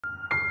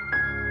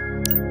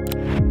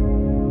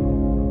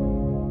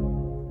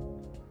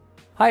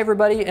Hi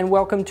everybody, and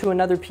welcome to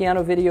another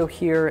piano video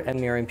here at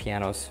Merriam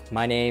Pianos.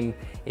 My name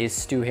is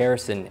Stu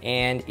Harrison,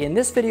 and in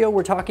this video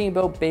we're talking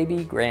about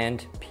baby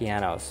grand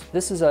pianos.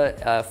 This is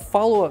a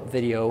follow-up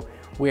video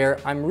where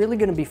I'm really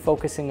going to be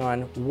focusing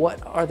on what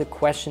are the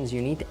questions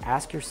you need to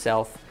ask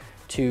yourself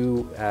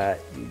to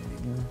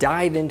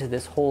dive into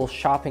this whole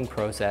shopping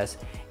process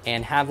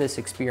and have this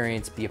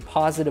experience be a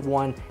positive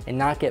one and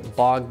not get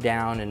bogged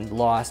down and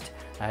lost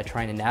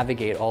trying to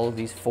navigate all of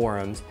these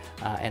forums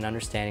and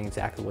understanding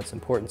exactly what's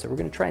important. So we're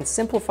going to try and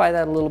simplify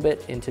that a little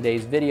bit in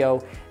today's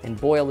video and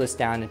boil this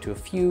down into a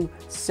few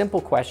simple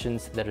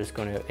questions that is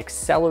going to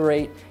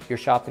accelerate your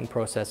shopping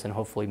process and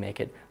hopefully make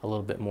it a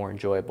little bit more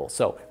enjoyable.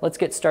 So let's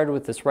get started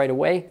with this right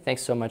away.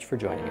 Thanks so much for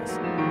joining us.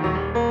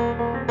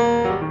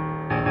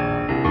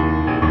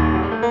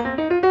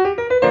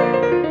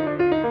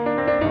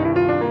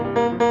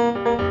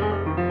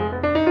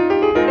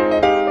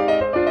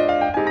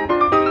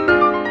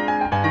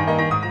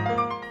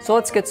 So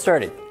let's get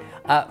started.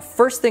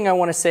 First thing I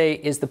want to say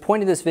is the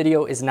point of this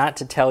video is not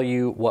to tell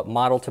you what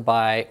model to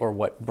buy or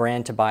what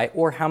brand to buy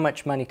or how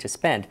much money to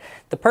spend.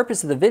 The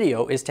purpose of the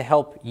video is to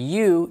help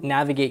you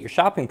navigate your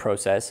shopping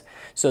process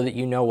so that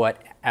you know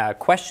what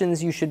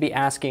questions you should be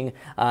asking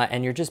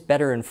and you're just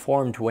better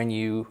informed when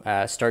you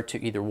start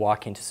to either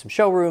walk into some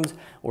showrooms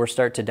or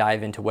start to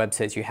dive into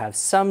websites. You have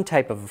some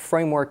type of a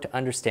framework to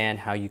understand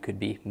how you could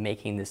be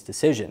making this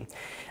decision.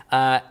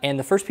 And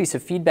the first piece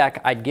of feedback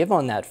I'd give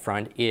on that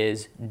front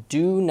is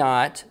do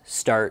not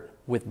start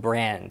with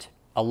brand.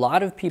 A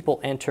lot of people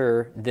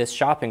enter this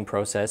shopping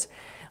process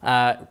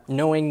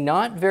knowing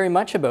not very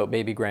much about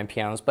baby grand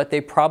pianos, but they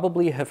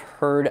probably have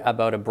heard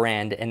about a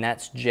brand, and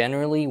that's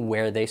generally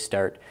where they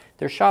start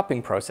their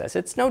shopping process.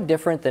 It's no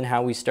different than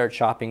how we start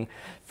shopping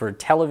for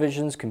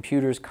televisions,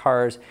 computers,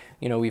 cars.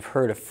 You know, we've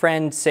heard a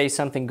friend say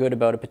something good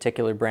about a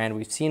particular brand.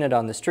 We've seen it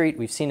on the street.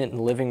 We've seen it in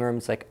the living room.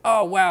 It's like,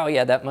 oh, wow,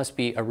 yeah, that must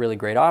be a really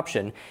great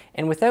option.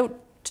 And without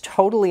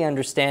totally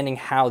understanding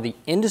how the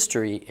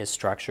industry is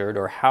structured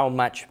or how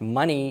much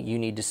money you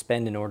need to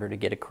spend in order to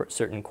get a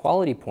certain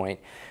quality point,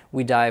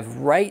 we dive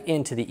right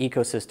into the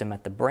ecosystem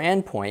at the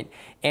brand point,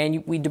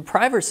 and we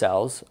deprive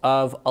ourselves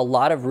of a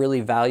lot of really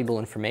valuable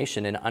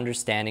information in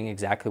understanding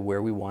exactly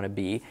where we want to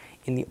be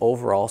in the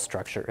overall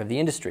structure of the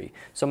industry.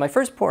 So my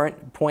first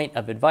point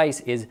of advice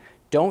is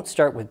don't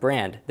start with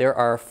brand. There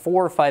are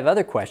 4 or 5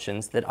 other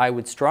questions that I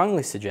would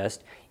strongly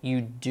suggest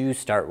you do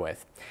start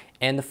with.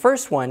 And the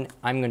first one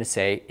I'm going to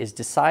say is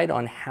decide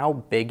on how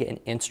big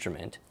an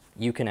instrument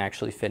you can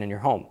actually fit in your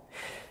home.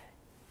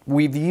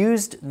 We've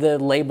used the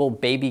label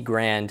baby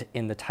grand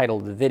in the title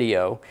of the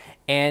video,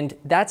 and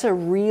that's a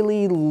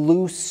really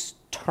loose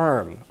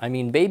term. I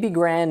mean, baby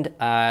grand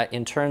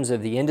in terms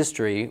of the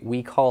industry,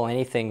 we call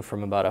anything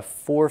from about a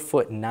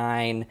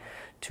 4'9"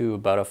 to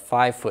about a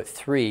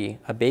 5'3"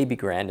 a baby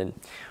grand. And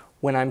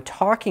when I'm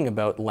talking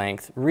about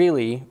length,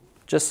 really,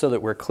 just so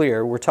that we're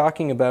clear, we're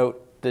talking about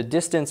the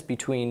distance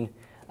between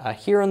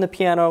here on the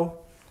piano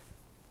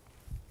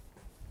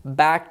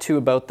back to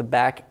about the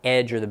back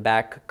edge or the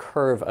back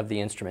curve of the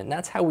instrument. And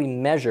that's how we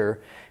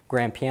measure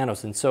grand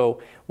pianos. And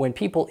so when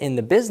people in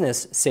the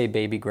business say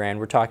baby grand,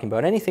 we're talking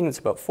about anything that's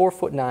about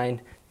 4'9"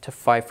 to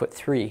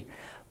 5'3".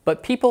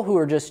 But people who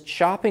are just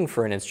shopping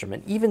for an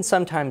instrument, even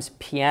sometimes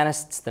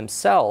pianists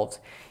themselves,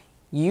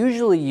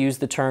 usually use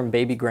the term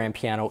baby grand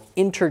piano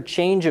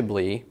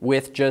interchangeably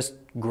with just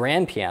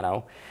grand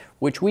piano,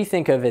 which we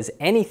think of as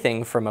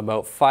anything from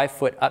about 5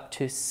 foot up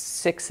to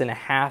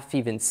 6.5,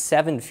 even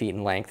 7 feet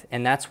in length,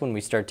 and that's when we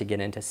start to get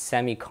into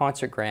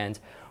semi-concert grands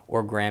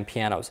or grand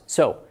pianos.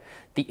 So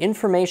the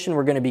information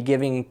we're going to be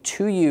giving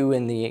to you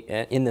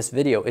in this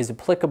video is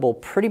applicable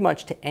pretty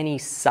much to any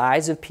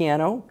size of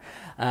piano,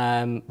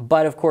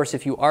 but of course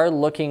if you are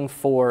looking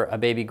for a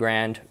baby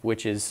grand,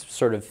 which is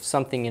sort of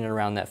something in and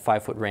around that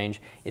 5 foot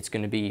range, it's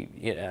going to be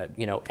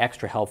you know,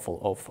 extra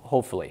helpful,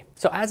 hopefully.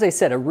 So as I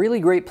said, a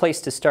really great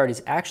place to start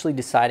is actually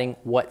deciding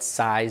what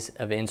size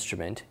of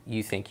instrument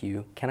you think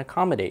you can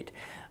accommodate,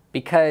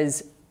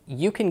 because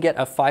you can get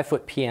a 5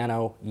 foot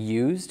piano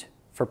used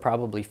for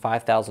probably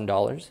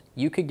 $5,000.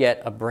 You could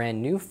get a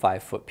brand new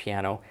 5 foot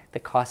piano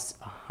that costs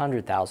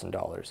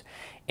 $100,000.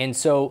 And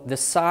so the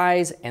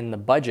size and the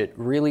budget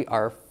really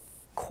are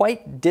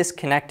quite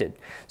disconnected.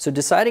 So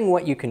deciding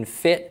what you can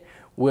fit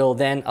will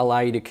then allow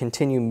you to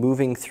continue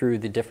moving through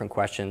the different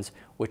questions,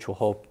 which will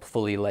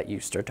hopefully let you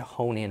start to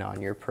hone in on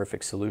your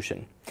perfect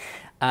solution.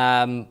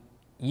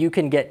 You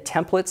can get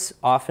templates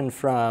often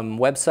from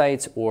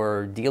websites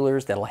or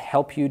dealers that'll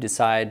help you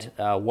decide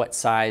what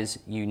size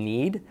you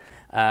need.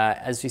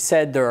 As we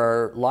said, there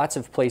are lots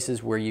of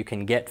places where you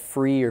can get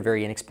free or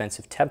very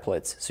inexpensive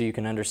templates so you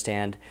can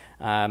understand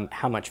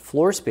how much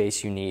floor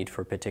space you need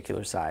for a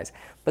particular size.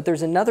 But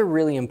there's another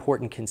really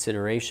important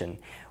consideration,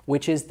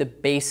 which is the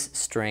bass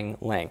string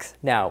length.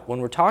 Now, when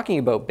we're talking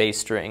about bass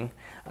strings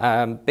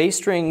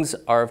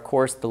are, of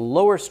course, the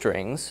lower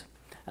strings,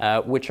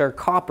 which are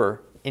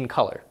copper in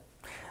color.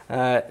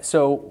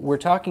 So we're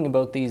talking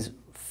about these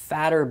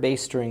fatter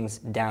bass strings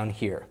down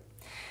here.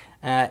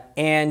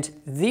 And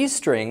these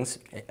strings,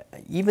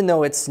 even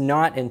though it's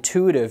not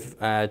intuitive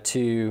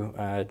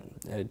to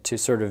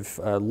sort of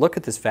look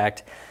at this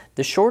fact,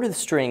 the shorter the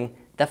string,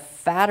 the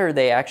fatter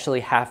they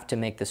actually have to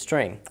make the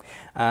string,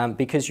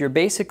 because you're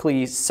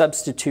basically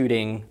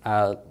substituting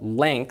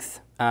length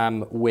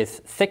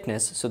with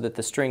thickness so that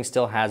the string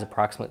still has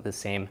approximately the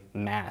same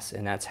mass,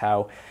 and that's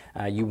how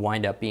you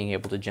wind up being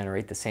able to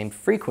generate the same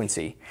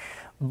frequency.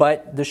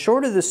 But the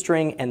shorter the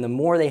string and the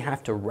more they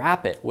have to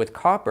wrap it with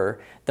copper,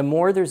 the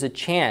more there's a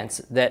chance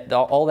that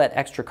all that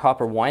extra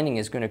copper winding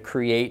is going to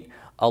create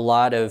a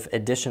lot of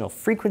additional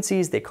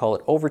frequencies. They call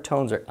it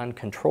overtones or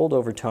uncontrolled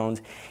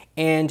overtones.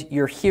 And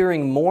you're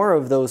hearing more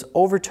of those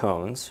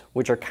overtones,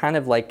 which are kind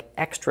of like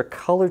extra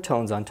color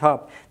tones on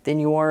top, than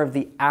you are of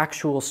the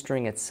actual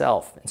string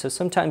itself. And so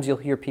sometimes you'll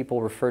hear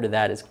people refer to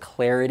that as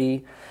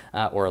clarity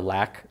or a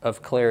lack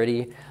of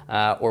clarity,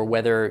 or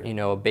whether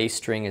a bass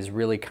string is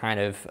really kind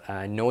of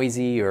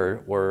noisy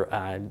or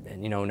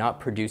not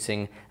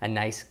producing a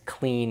nice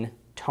clean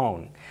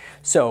tone.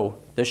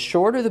 So the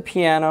shorter the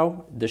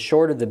piano, the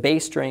shorter the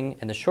bass string,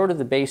 and the shorter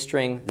the bass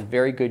string, the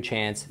very good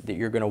chance that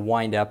you're going to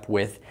wind up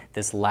with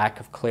this lack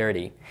of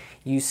clarity.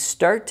 You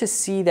start to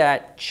see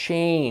that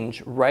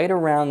change right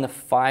around the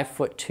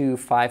 5'2",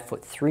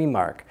 5'3"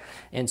 mark.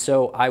 And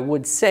so I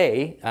would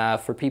say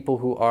for people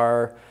who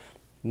are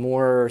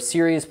more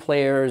serious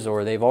players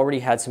or they've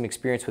already had some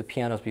experience with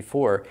pianos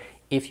before,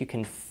 if you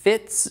can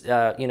fit,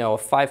 a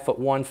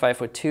 5'1",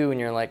 5'2", and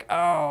you're like,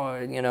 oh,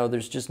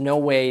 there's just no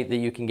way that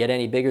you can get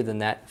any bigger than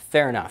that,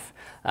 fair enough.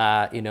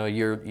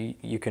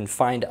 You can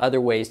find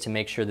other ways to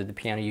make sure that the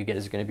piano you get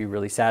is going to be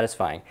really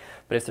satisfying.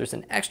 But if there's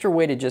an extra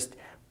way to just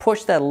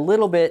push that a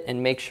little bit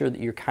and make sure that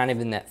you're kind of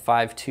in that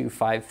 5'2",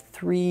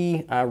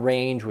 5'3"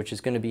 range, which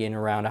is going to be in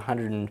around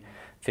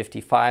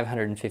 155,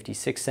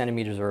 156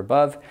 centimeters or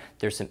above,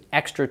 there's some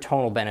extra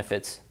tonal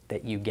benefits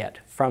that you get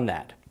from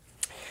that.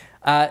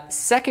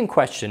 Second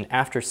question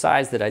after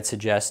size that I'd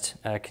suggest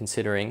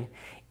considering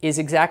is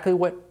exactly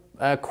what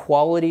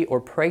quality or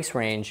price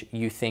range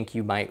you think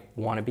you might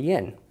want to be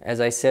in.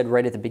 As I said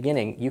right at the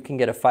beginning, you can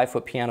get a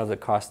 5-foot piano that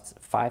costs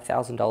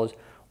 $5,000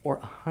 or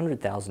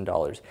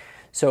 $100,000.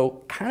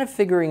 So kind of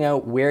figuring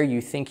out where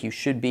you think you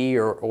should be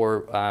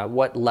or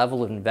what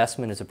level of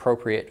investment is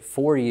appropriate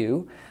for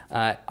you,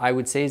 I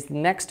would say is the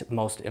next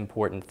most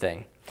important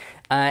thing.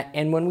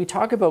 And when we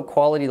talk about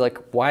quality, like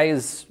why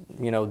is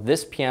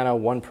this piano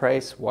one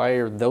price, why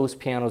are those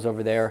pianos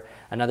over there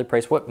another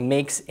price, what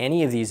makes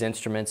any of these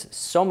instruments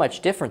so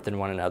much different than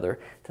one another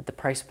that the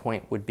price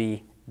point would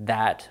be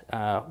that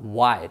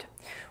wide?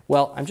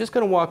 Well, I'm just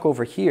going to walk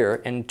over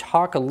here and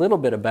talk a little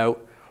bit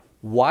about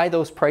why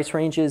those price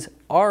ranges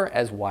are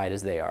as wide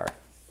as they are.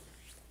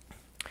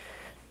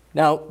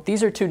 Now,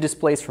 these are two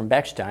displays from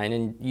Bechstein,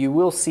 and you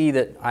will see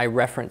that I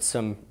reference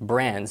some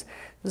brands.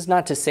 This is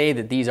not to say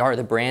that these are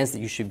the brands that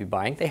you should be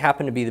buying. They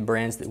happen to be the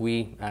brands that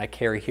we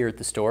carry here at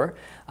the store,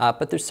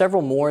 but there's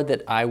several more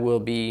that I will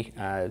be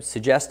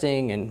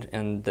suggesting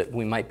and that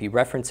we might be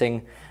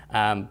referencing.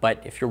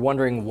 But if you're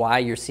wondering why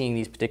you're seeing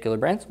these particular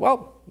brands,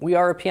 well, we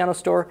are a piano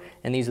store,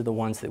 and these are the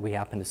ones that we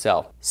happen to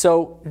sell.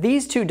 So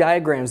these two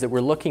diagrams that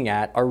we're looking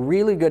at are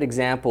really good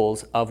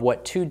examples of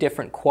what two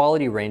different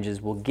quality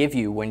ranges will give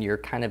you when you're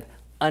kind of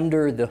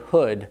under the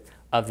hood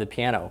of the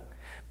piano.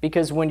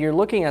 Because when you're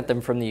looking at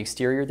them from the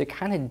exterior, they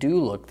kind of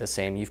do look the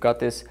same. You've got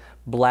this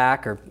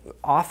black or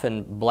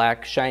often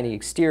black shiny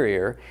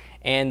exterior,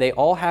 and they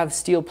all have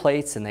steel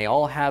plates and they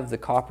all have the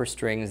copper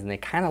strings and they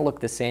kind of look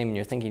the same, and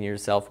you're thinking to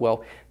yourself,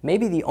 well,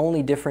 maybe the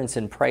only difference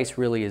in price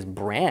really is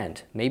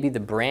brand. Maybe the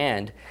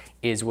brand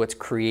is what's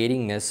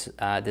creating this,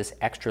 this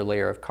extra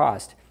layer of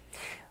cost.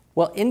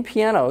 Well, in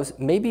pianos,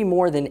 maybe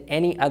more than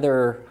any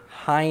other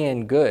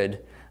high-end good,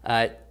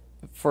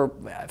 for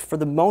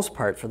the most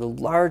part, for the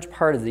large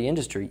part of the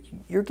industry,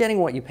 you're getting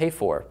what you pay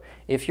for.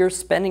 If you're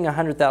spending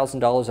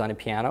 $100,000 on a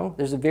piano,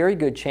 there's a very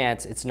good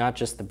chance it's not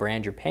just the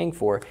brand you're paying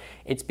for,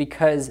 it's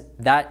because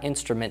that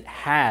instrument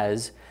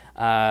has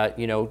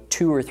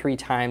 2 or 3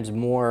 times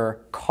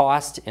more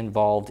cost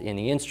involved in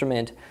the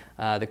instrument.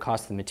 The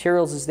cost of the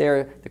materials is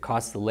there, the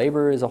cost of the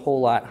labor is a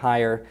whole lot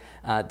higher.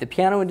 The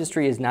piano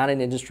industry is not an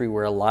industry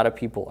where a lot of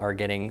people are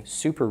getting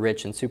super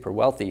rich and super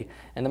wealthy,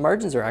 and the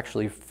margins are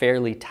actually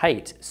fairly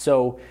tight.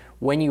 So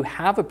when you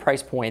have a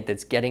price point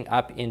that's getting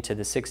up into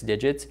the 6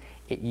 digits,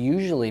 it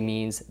usually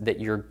means that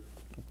you're,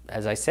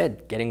 as I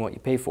said, getting what you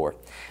pay for.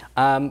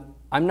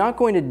 I'm not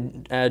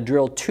going to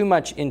drill too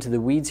much into the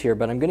weeds here,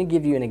 but I'm going to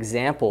give you an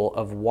example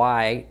of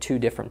why two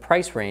different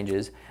price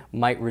ranges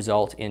might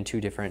result in two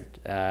different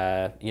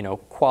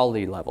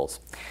quality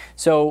levels.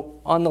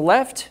 So on the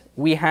left,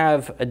 we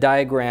have a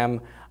diagram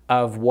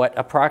of what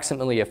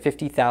approximately a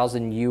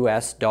 $50,000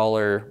 US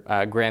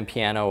grand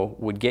piano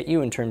would get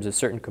you in terms of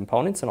certain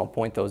components, and I'll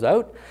point those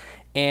out.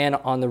 And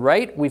on the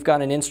right, we've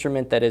got an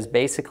instrument that is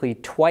basically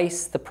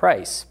twice the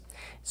price.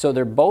 So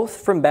they're both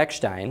from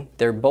Bechstein,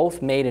 they're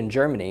both made in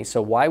Germany,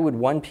 so why would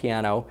one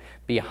piano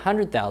be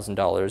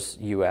 $100,000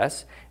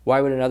 US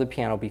Why would another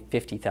piano be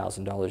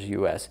 $50,000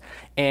 US?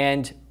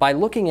 And by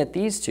looking at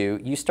these two,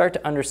 you start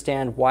to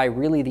understand why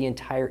really the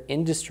entire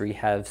industry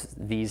has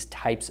these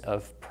types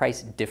of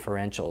price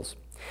differentials.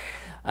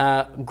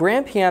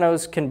 Grand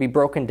pianos can be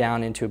broken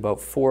down into about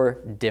 4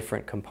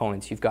 different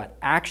components. You've got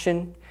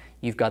action,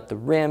 you've got the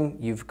rim,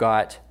 you've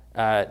got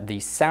the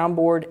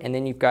soundboard, and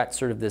then you've got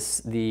sort of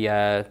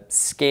the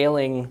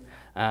scaling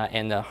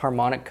and the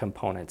harmonic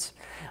components.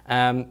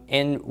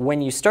 And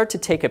when you start to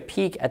take a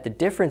peek at the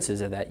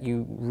differences of that,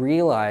 you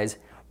realize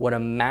what a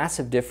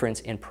massive difference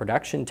in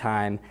production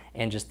time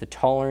and just the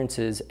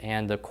tolerances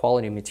and the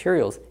quality of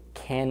materials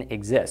can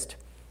exist.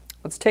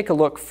 Let's take a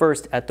look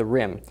first at the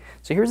rim.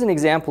 So here's an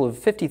example of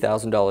a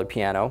 $50,000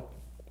 piano,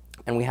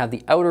 and we have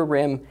the outer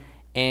rim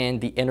and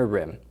the inner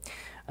rim.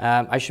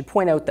 I should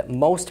point out that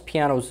most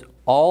pianos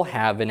all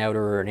have an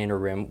outer or an inner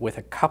rim, with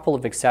a couple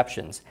of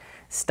exceptions.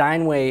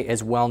 Steinway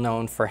is well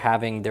known for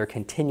having their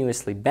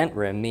continuously bent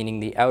rim, meaning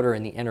the outer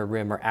and the inner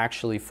rim are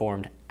actually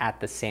formed at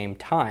the same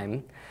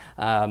time.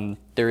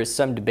 There is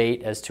some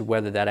debate as to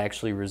whether that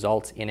actually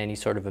results in any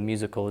sort of a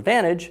musical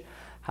advantage.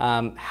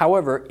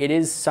 However, it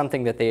is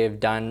something that they have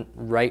done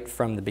right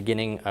from the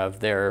beginning of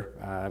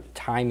their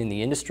time in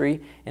the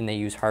industry, and they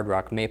use hard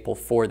rock maple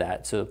for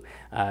that. So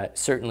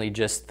certainly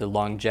just the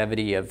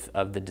longevity of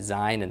the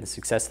design and the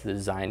success of the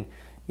design,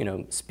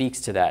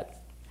 speaks to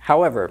that.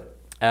 However,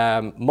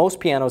 most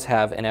pianos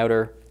have an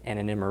outer and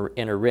an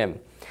inner rim.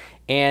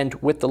 And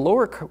with the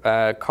lower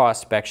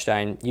cost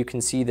Bechstein, you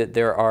can see that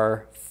there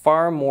are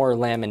far more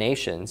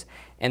laminations,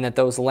 and that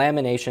those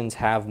laminations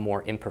have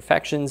more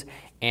imperfections,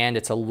 and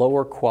it's a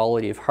lower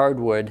quality of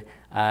hardwood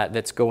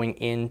that's going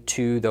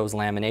into those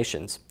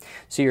laminations.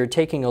 So you're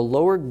taking a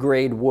lower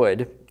grade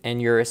wood,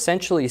 and you're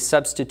essentially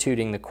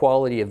substituting the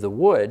quality of the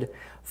wood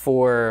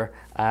for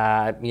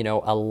a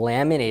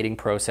laminating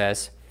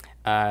process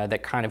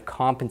that kind of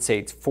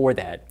compensates for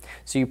that.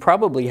 So you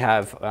probably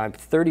have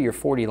 30 or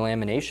 40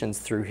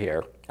 laminations through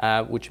here,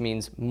 which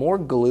means more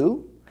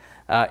glue.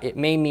 It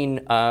may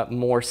mean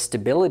more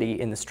stability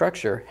in the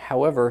structure.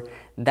 However,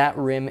 that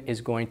rim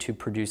is going to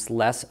produce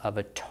less of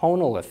a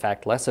tonal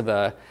effect, less of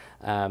a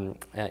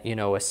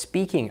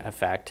speaking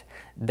effect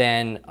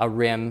than a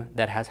rim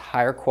that has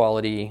higher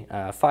quality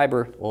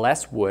fiber,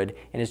 less wood,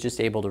 and is just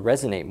able to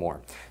resonate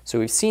more. So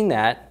we've seen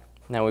that.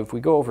 Now if we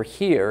go over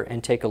here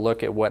and take a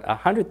look at what a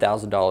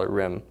 $100,000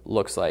 rim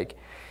looks like,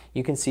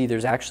 you can see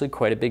there's actually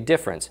quite a big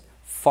difference.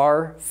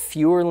 Far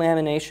fewer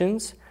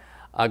laminations,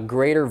 a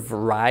greater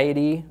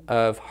variety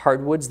of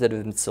hardwoods that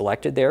have been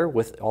selected there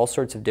with all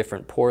sorts of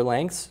different pore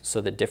lengths so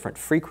that different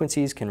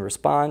frequencies can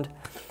respond.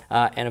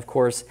 And of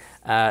course,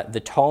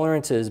 the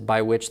tolerances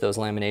by which those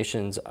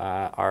laminations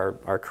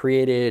are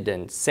created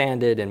and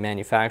sanded and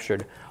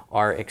manufactured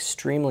are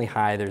extremely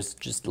high. There's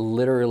just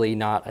literally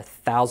not a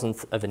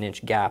thousandth of an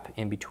inch gap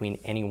in between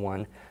any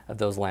one of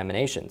those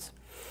laminations.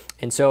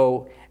 And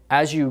so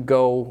as you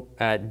go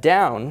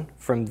down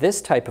from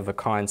this type of a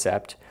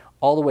concept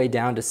all the way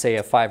down to, say,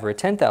 a $5,000 or a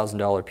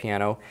 $10,000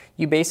 piano,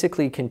 you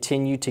basically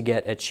continue to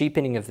get a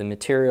cheapening of the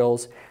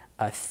materials,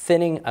 a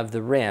thinning of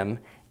the rim,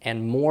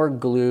 and more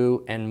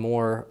glue and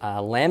more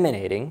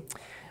laminating,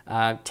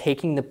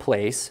 taking the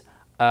place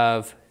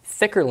of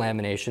thicker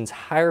laminations,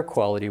 higher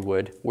quality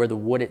wood, where the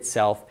wood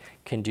itself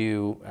can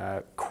do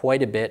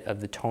quite a bit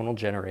of the tonal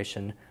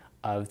generation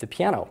of the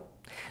piano.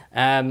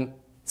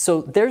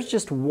 So there's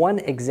just one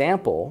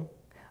example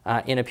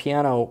in a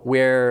piano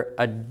where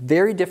a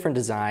very different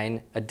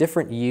design, a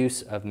different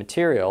use of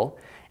material,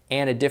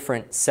 and a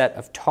different set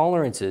of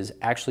tolerances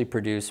actually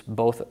produce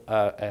both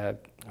a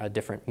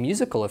different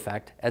musical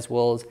effect as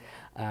well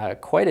as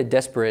quite a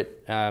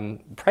disparate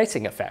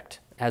pricing effect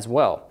as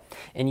well.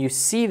 And you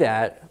see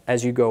that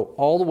as you go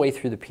all the way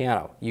through the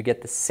piano. You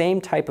get the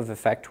same type of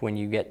effect when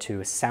you get to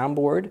a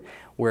soundboard,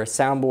 where a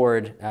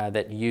soundboard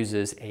that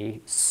uses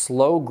a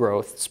slow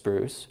growth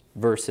spruce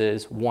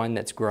versus one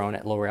that's grown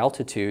at lower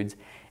altitudes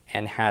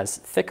and has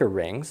thicker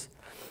rings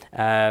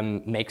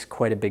makes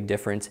quite a big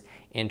difference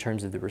in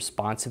terms of the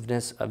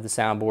responsiveness of the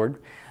soundboard.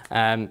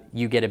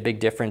 You get a big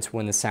difference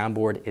when the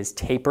soundboard is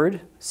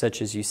tapered,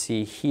 such as you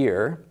see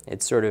here.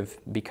 It sort of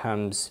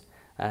becomes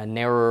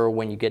narrower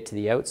when you get to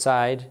the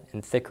outside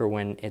and thicker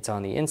when it's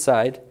on the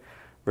inside,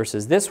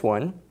 versus this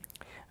one,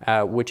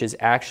 which is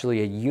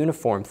actually a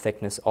uniform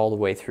thickness all the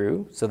way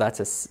through. So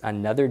that's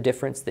another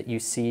difference that you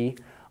see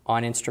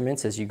on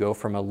instruments as you go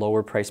from a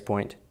lower price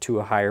point to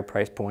a higher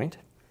price point.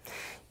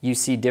 You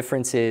see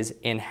differences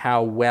in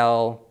how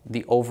well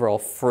the overall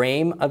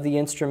frame of the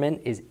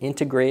instrument is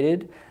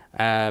integrated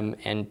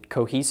and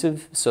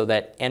cohesive, so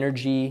that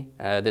energy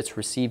that's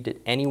received at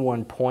any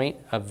one point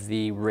of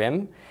the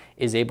rim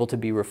is able to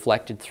be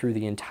reflected through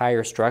the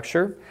entire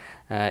structure.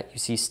 You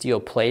see steel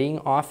plating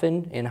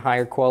often in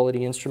higher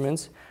quality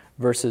instruments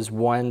versus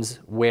ones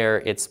where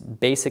it's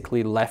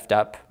basically left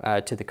up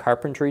to the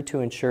carpentry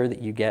to ensure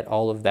that you get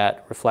all of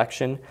that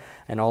reflection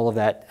and all of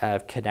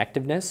that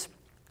connectiveness.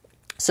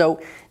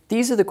 So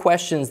these are the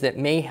questions that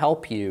may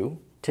help you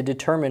to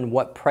determine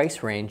what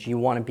price range you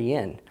want to be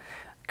in.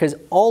 because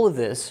all of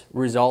this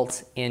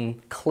results in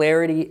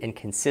clarity and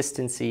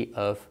consistency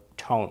of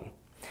tone.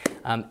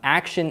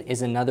 Action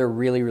is another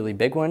really, really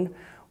big one,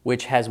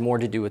 which has more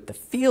to do with the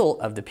feel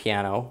of the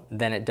piano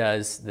than it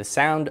does the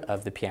sound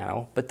of the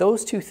piano. But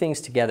those two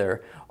things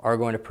together are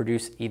going to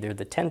produce either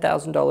the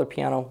 $10,000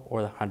 piano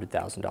or the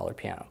 $100,000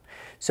 piano.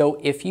 So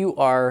if you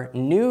are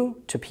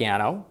new to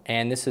piano,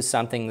 and this is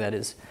something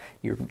that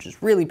you're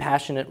just really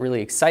passionate,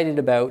 really excited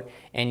about,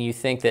 and you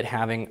think that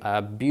having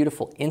a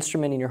beautiful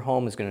instrument in your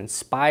home is going to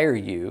inspire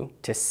you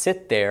to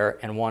sit there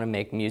and want to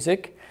make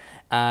music,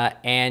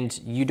 and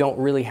you don't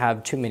really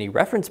have too many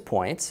reference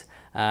points,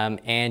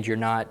 and you're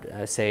not,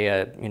 say,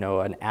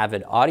 an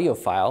avid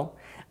audiophile,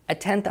 a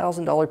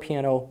 $10,000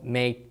 piano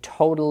may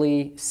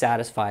totally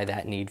satisfy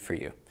that need for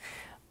you.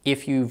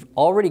 If you've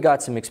already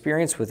got some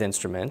experience with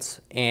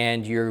instruments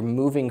and you're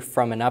moving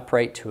from an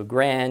upright to a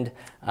grand,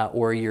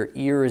 or your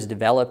ear is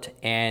developed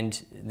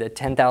and the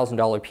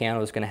 $10,000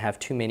 piano is going to have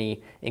too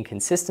many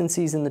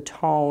inconsistencies in the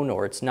tone,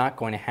 or it's not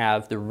going to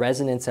have the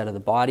resonance out of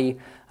the body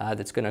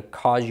that's going to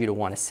cause you to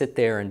want to sit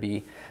there and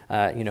be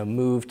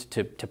moved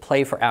to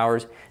play for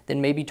hours,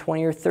 then maybe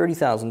 $20,000 or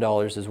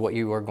 $30,000 is what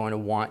you are going to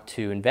want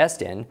to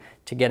invest in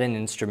to get an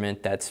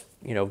instrument that's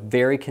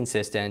very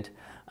consistent,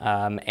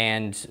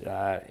 and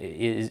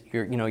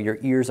your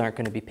ears aren't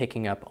going to be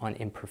picking up on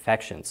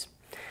imperfections.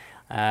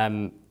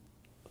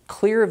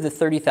 Clear of the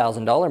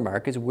 $30,000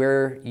 mark is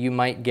where you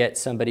might get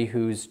somebody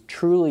who's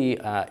truly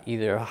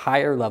either a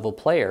higher level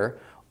player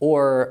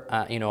or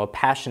a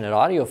passionate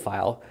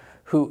audiophile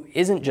who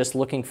isn't just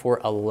looking for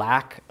a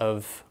lack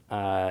of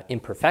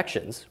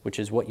imperfections, which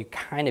is what you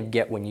kind of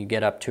get when you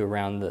get up to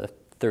around the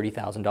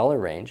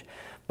 $30,000 range.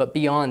 But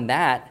beyond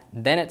that,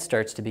 then it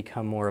starts to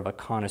become more of a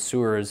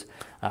connoisseur's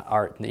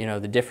art.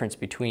 The difference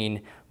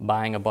between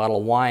buying a bottle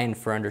of wine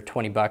for under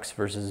 20 bucks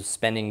versus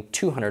spending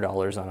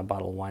 $200 on a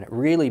bottle of wine. It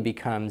really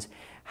becomes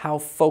how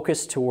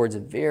focused towards a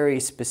very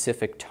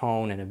specific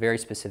tone and a very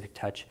specific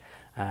touch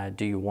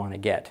do you want to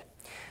get.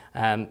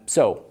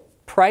 So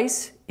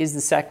price is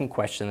the second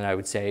question that I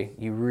would say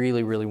you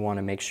really, really want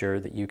to make sure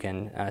that you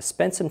can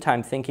spend some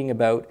time thinking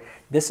about.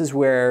 This is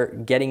where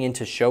getting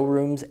into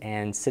showrooms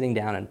and sitting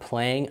down and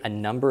playing a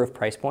number of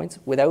price points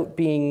without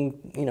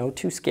being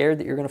too scared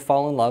that you're going to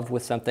fall in love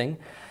with something.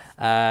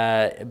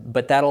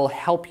 But that'll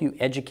help you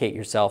educate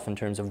yourself in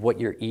terms of what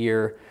your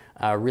ear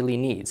really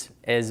needs.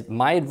 As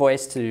my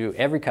advice to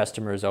every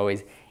customer is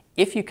always,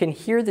 if you can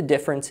hear the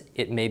difference,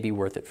 it may be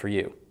worth it for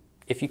you.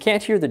 If you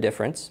can't hear the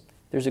difference,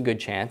 there's a good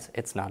chance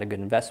it's not a good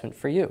investment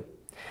for you.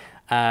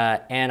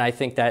 And I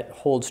think that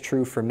holds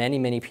true for many,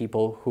 many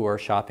people who are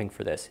shopping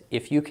for this.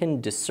 If you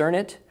can discern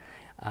it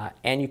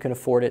and you can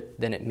afford it,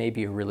 then it may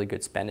be a really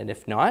good spend. And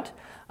if not,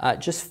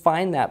 just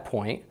find that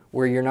point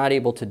where you're not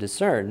able to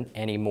discern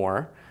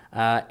anymore,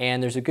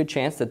 and there's a good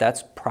chance that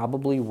that's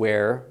probably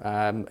where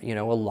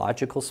a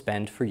logical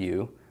spend for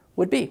you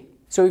would be.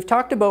 So we've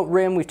talked about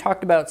rim, we've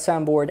talked about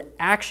soundboard.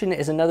 Action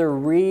is another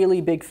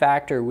really big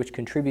factor which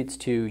contributes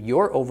to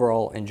your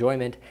overall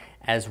enjoyment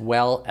as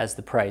well as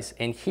the price.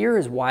 And here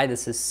is why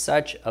this is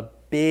such a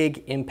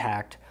big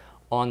impact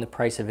on the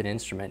price of an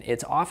instrument.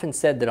 It's often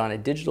said that on a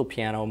digital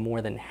piano,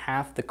 more than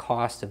half the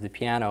cost of the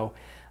piano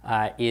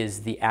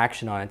is the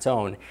action on its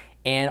own.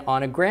 And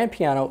on a grand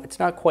piano, it's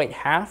not quite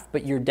half,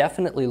 but you're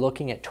definitely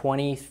looking at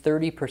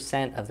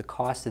 20–30% of the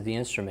cost of the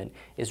instrument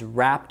is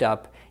wrapped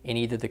up in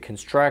either the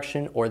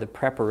construction or the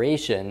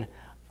preparation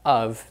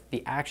of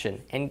the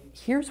action. And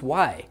here's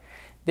why.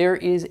 There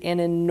is an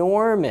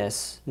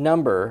enormous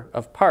number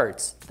of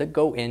parts that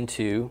go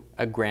into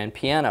a grand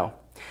piano.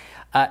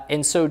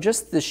 And so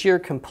just the sheer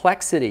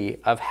complexity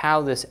of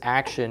how this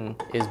action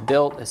is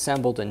built,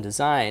 assembled, and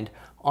designed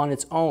on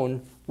its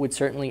own would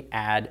certainly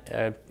add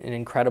an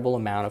incredible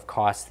amount of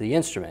cost to the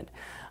instrument.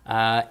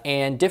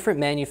 And different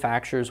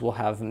manufacturers will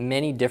have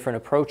many different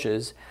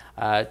approaches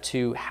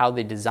to how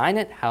they design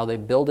it, how they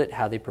build it,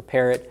 how they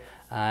prepare it,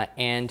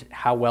 and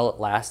how well it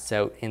lasts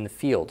out in the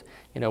field.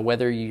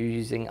 Whether you're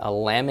using a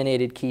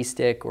laminated key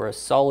stick or a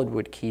solid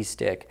wood key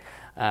stick,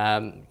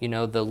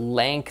 the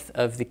length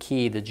of the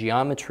key, the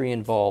geometry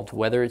involved,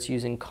 whether it's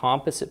using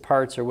composite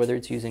parts or whether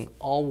it's using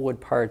all wood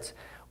parts,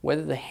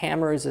 whether the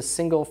hammer is a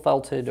single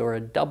felted or a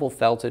double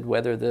felted,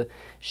 whether the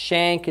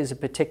shank is a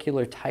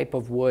particular type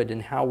of wood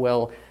and how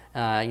well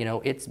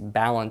it's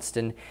balanced.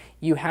 And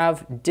you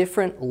have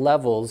different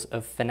levels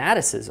of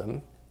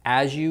fanaticism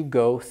as you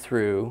go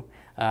through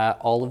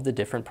all of the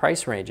different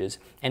price ranges.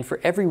 And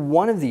for every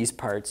one of these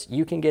parts,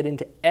 you can get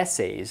into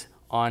essays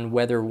on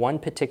whether one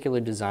particular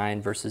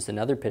design versus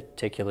another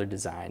particular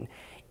design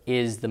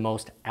is the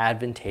most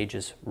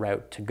advantageous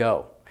route to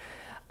go.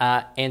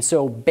 And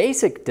so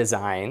basic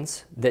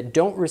designs that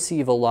don't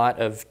receive a lot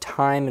of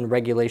time and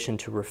regulation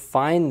to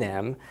refine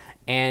them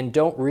and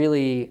don't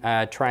really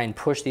try and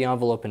push the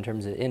envelope in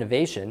terms of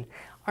innovation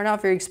are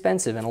not very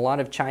expensive. And a lot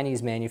of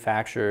Chinese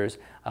manufacturers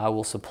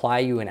will supply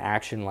you an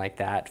action like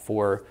that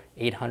for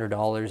 $800,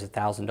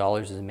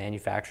 $1,000 as a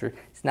manufacturer.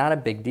 It's not a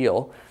big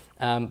deal.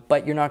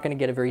 but you're not going to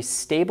get a very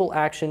stable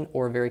action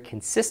or a very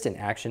consistent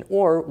action,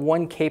 or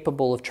one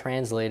capable of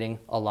translating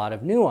a lot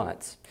of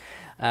nuance.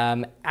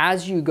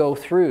 As you go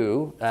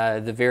through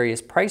the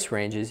various price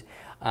ranges,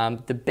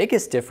 the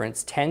biggest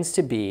difference tends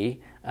to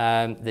be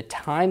the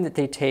time that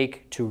they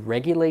take to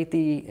regulate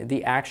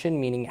the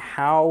action, meaning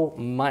how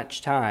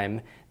much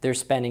time they're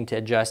spending to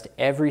adjust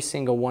every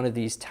single one of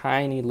these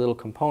tiny little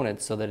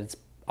components so that it's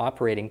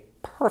operating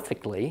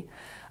perfectly.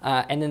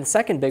 And then the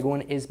second big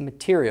one is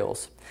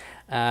materials.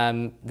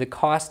 The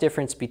cost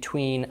difference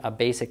between a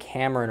basic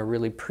hammer and a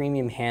really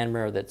premium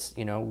hammer that's,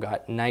 you know,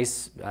 got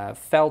nice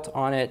felt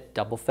on it,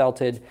 double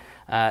felted,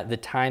 the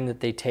time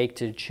that they take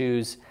to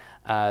choose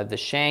the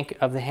shank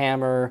of the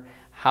hammer,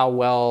 how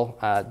well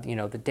you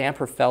know, the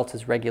damper felt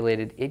is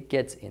regulated, it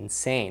gets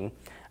insane.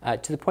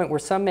 To the point where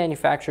some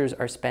manufacturers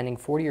are spending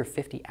 40 or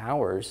 50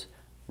 hours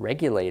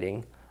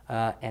regulating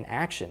an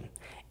action.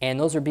 And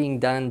those are being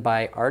done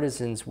by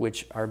artisans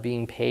which are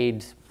being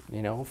paid,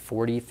 you know,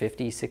 $40,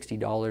 $50,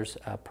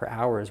 $60 per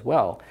hour as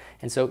well.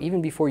 And so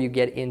even before you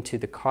get into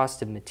the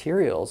cost of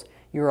materials,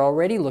 you're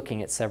already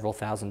looking at several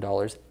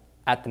 $1,000s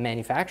at the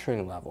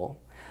manufacturing level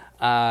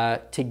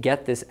to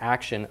get this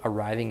action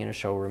arriving in a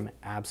showroom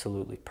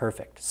absolutely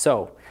perfect.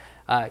 So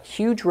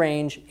huge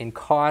range in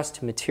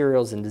cost,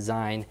 materials, and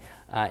design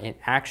in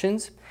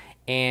actions.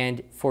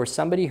 And for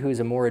somebody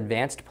who's a more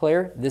advanced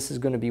player, this is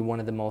going to be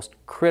one of the most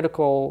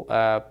critical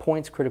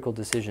critical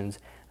decisions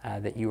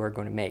that you are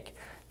going to make.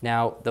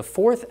 Now, the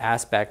fourth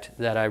aspect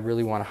that I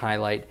really want to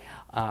highlight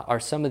are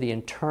some of the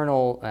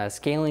internal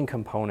scaling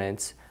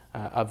components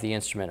of the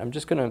instrument. I'm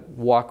just going to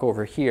walk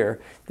over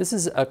here. This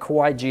is a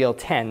Kawai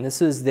GL10.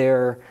 This is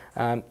their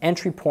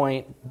entry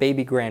point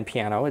baby grand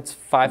piano. It's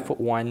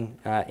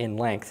 5'1" in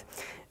length.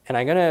 And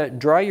I'm going to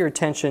draw your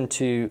attention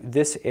to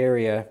this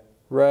area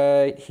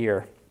right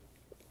here.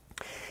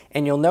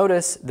 And you'll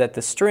notice that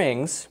the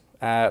strings,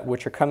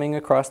 which are coming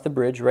across the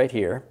bridge right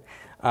here,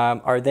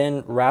 are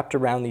then wrapped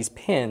around these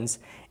pins,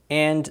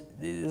 and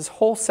this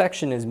whole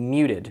section is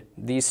muted.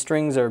 These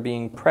strings are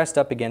being pressed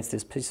up against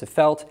this piece of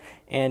felt,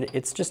 and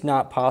it's just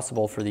not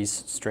possible for these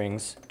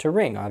strings to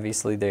ring.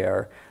 Obviously they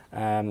are,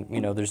 you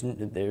know,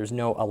 there's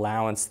no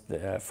allowance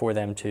for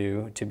them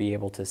to be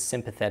able to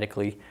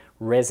sympathetically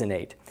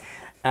resonate.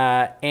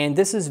 And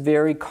this is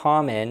very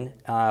common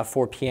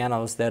for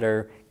pianos that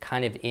are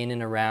kind of in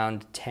and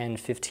around 10,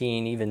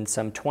 15, even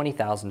some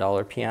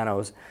 $20,000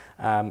 pianos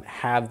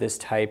have this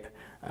type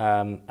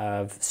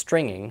of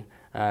stringing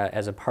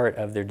as a part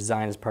of their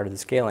design, as part of the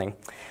scaling.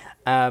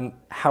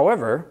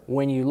 However,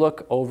 when you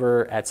look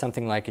over at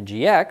something like a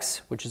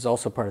GX, which is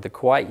also part of the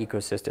Kawai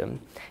ecosystem,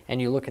 and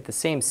you look at the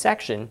same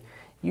section,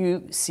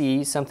 you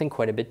see something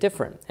quite a bit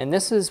different. And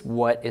this is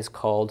what is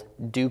called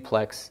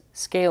duplex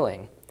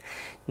scaling.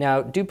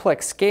 Now,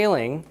 duplex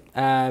scaling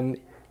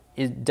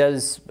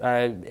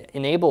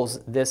enables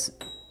this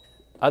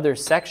other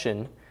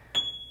section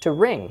to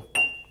ring.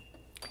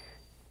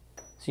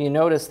 So you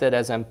notice that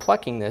as I'm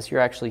plucking this, you're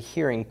actually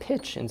hearing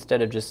pitch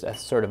instead of just a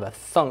sort of a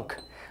thunk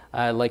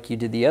like you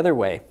did the other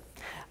way.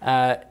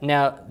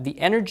 Now, the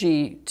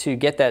energy to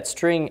get that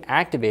string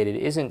activated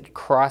isn't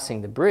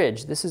crossing the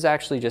bridge. This is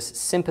actually just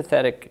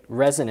sympathetic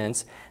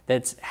resonance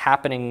that's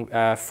happening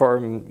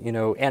from, you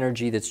know,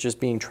 energy that's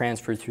just being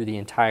transferred through the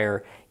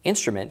entire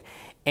instrument.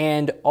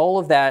 And all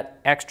of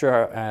that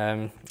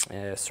extra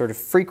sort of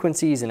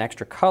frequencies and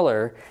extra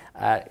color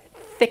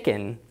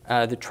thicken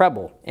the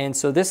treble. And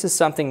so this is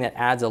something that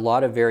adds a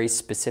lot of very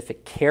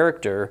specific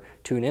character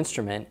to an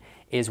instrument,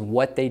 is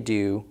what they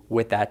do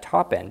with that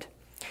top end.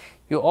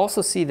 You'll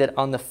also see that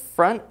on the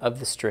front of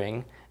the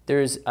string,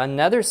 there's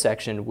another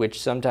section which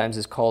sometimes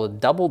is called a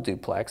double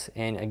duplex.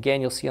 And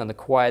again, you'll see on the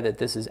Kawai that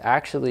this is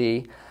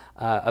actually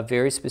a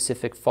very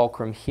specific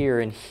fulcrum here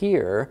and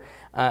here.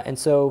 And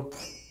so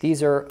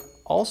these are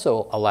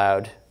also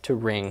allowed to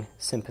ring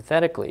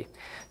sympathetically.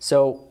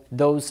 So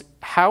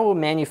how a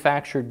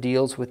manufacturer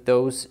deals with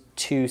those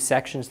two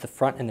sections, the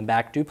front and the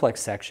back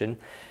duplex section,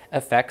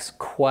 affects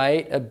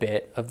quite a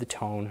bit of the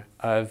tone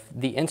of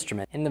the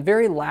instrument. And the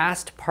very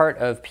last part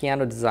of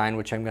piano design,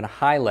 which I'm going to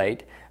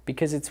highlight,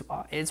 because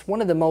it's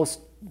one of the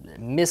most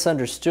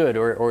misunderstood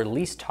or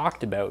least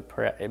talked about,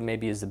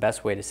 maybe is the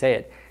best way to say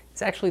it,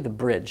 it's actually the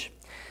bridge.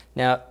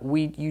 Now,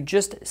 you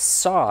just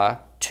saw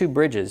two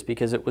bridges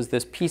because it was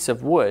this piece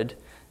of wood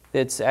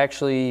that's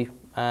actually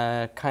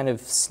kind of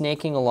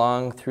snaking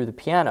along through the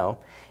piano.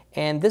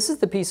 And this is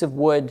the piece of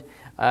wood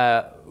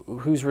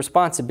whose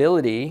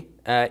responsibility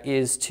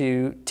is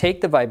to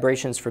take the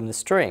vibrations from the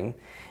string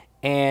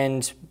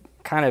and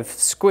kind of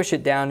squish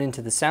it down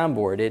into the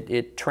soundboard.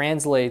 It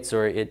translates,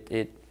 or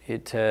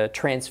it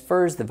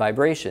transfers the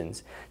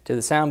vibrations to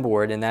the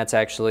soundboard, and that's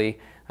actually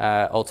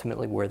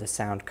ultimately where the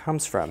sound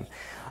comes from.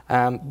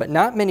 But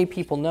not many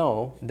people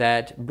know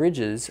that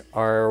bridges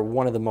are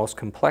one of the most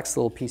complex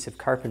little pieces of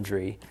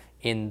carpentry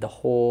in the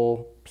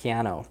whole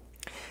piano.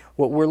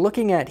 What we're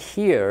looking at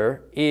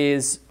here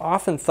is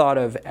often thought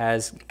of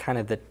as kind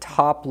of the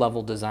top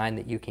level design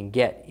that you can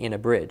get in a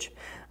bridge.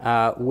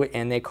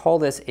 And they call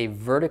this a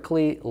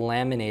vertically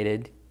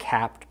laminated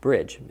capped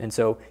bridge. And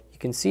so you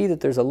can see that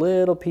there's a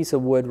little piece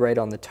of wood right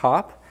on the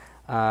top,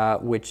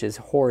 which is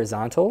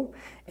horizontal,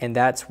 and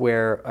that's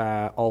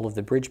where all of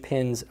the bridge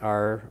pins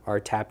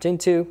are tapped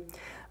into.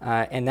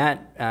 And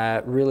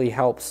that really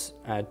helps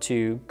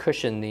to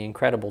cushion the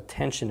incredible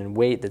tension and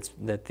weight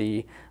that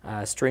the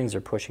strings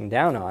are pushing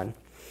down on.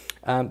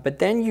 But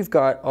then you've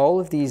got all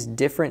of these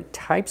different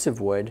types of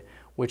wood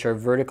which are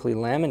vertically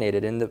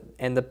laminated,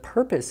 and the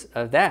purpose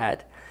of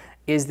that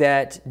is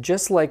that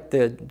just like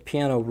the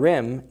piano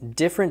rim,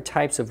 different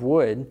types of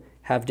wood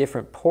have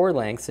different pore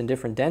lengths and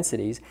different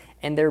densities,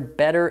 and they're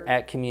better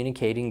at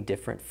communicating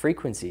different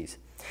frequencies.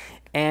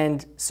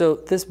 And so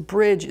this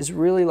bridge is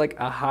really like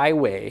a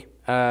highway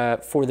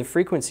for the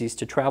frequencies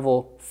to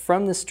travel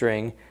from the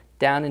string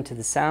down into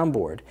the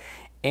soundboard.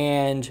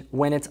 And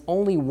when it's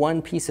only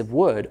one piece of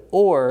wood,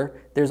 or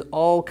there's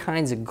all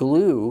kinds of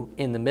glue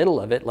in the middle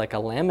of it, like a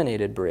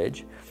laminated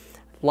bridge,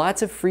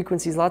 lots of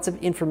frequencies, lots of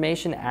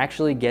information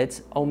actually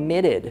gets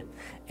omitted.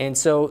 And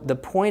so the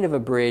point of a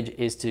bridge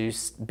is to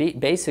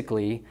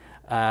basically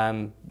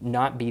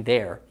not be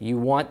there. You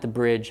want the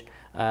bridge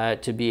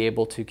to be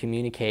able to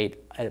communicate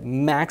a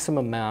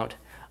maximum amount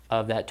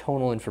of that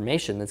tonal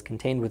information that's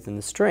contained within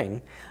the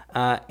string.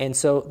 And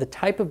so the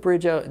type of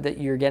bridge that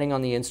you're getting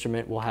on the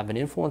instrument will have an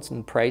influence on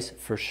the price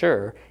for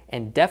sure,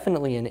 and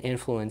definitely an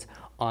influence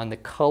on the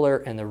color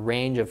and the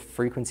range of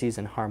frequencies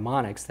and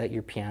harmonics that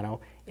your piano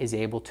is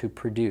able to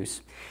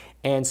produce.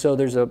 And so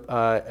there's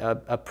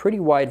a pretty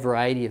wide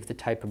variety of the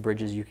type of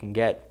bridges you can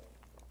get.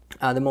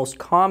 The most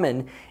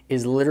common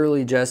is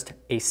literally just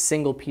a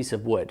single piece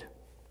of wood.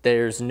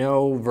 There's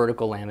no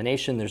vertical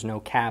lamination, there's no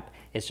cap,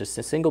 it's just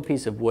a single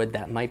piece of wood.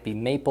 That might be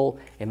maple,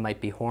 it might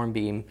be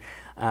hornbeam.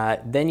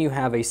 Then you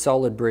have a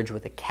solid bridge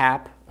with a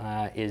cap,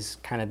 is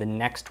kind of the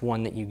next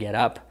one that you get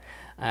up.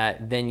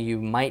 Then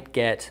you might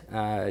get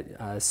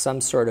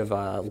some sort of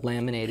a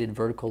laminated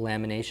vertical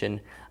lamination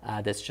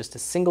that's just a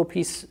single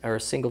piece or a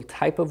single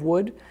type of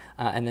wood.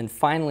 And then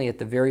finally at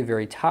the very,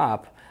 very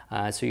top,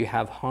 so you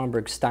have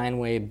Homburg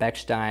Steinway,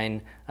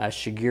 Bechstein,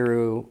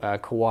 Shigeru,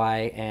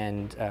 Kawai,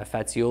 and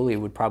Fazioli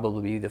would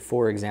probably be the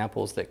four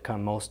examples that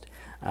come most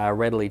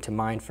readily to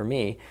mind for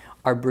me,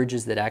 are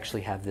bridges that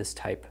actually have this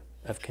type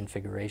of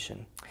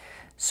configuration.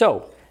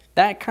 So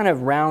that kind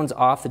of rounds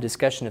off the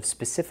discussion of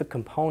specific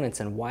components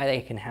and why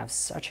they can have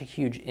such a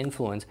huge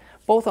influence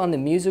both on the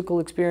musical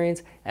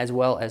experience as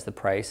well as the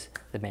price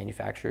the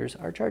manufacturers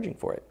are charging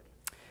for it.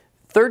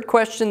 Third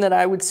question that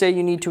I would say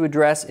you need to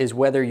address is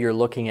whether you're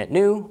looking at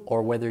new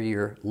or whether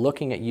you're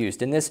looking at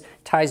used. And this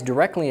ties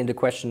directly into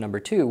question number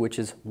 2, which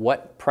is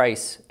what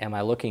price am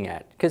I looking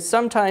at? Because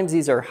sometimes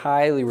these are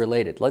highly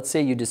related. Let's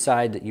say you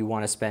decide that you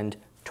want to spend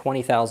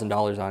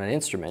 $20,000 on an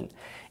instrument,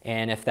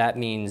 and if that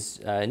means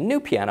a new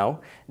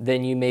piano,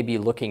 then you may be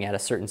looking at a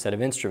certain set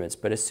of instruments.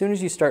 But as soon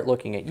as you start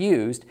looking at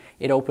used,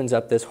 it opens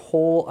up this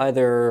whole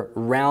other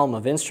realm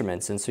of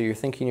instruments, and so you're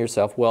thinking to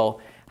yourself, well,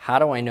 how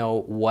do I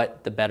know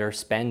what the better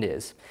spend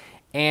is?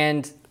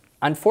 And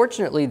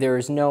unfortunately, there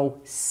is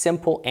no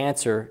simple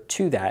answer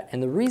to that.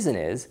 And the reason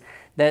is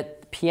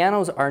that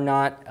pianos are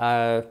not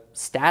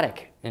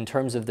static in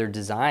terms of their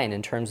design,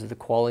 in terms of the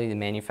quality of the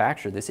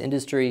manufacturer. This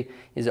industry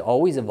is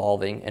always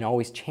evolving and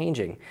always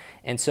changing.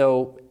 And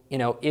so, you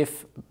know,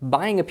 if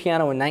buying a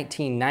piano in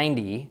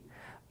 1990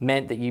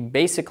 meant that you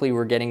basically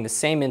were getting the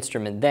same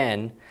instrument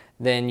then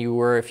than you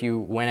were if you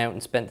went out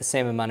and spent the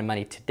same amount of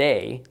money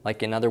today.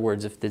 Like, in other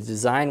words, if the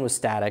design was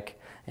static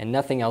and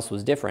nothing else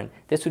was different,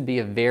 this would be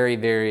a very,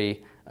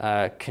 very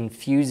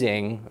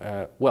confusing,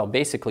 well,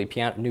 basically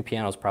new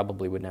pianos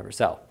probably would never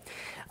sell.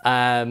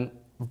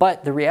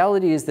 But the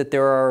reality is that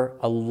there are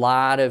a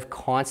lot of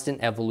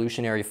constant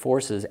evolutionary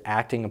forces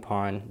acting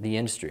upon the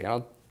industry.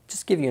 I'll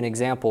just give you an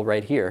example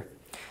right here.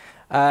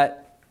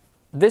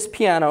 This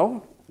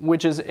piano,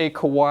 which is a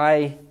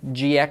Kawai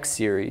GX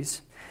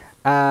series,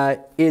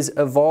 is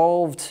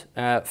evolved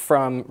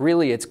from,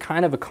 really, it's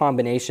kind of a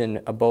combination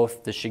of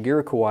both the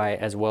Shigeru Kawai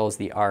as well as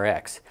the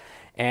RX.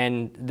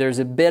 And there's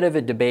a bit of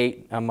a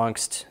debate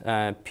amongst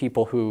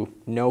people who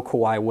know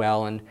Kawai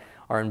well and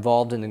are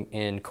involved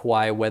in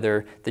Kawai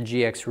whether the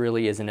GX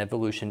really is an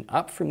evolution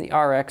up from the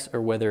RX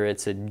or whether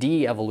it's a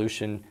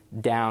de-evolution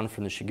down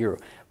from the Shigeru.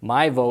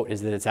 My vote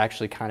is that it's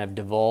actually kind of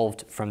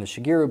devolved from the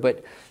Shigeru,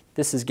 but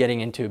this is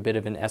getting into a bit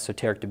of an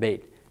esoteric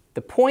debate.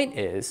 The point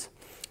is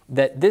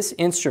that this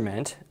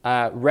instrument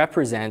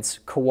represents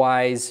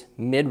Kawai's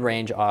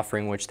mid-range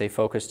offering, which they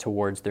focus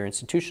towards their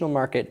institutional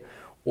market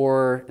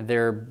or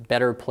their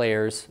better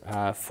players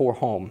for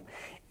home.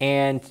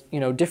 And,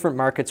 you know, different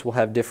markets will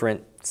have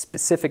different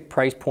specific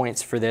price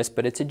points for this,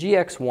 but it's a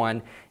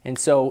GX1, and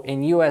so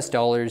in US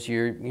dollars,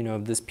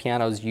 this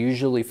piano is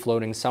usually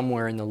floating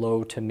somewhere in the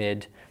low to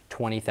mid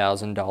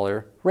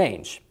 $20,000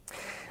 range.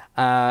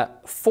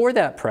 For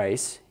that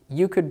price,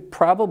 you could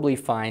probably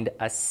find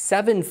a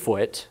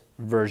 7-foot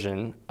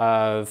version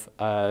of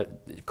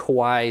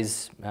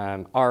Kawai's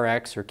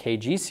RX or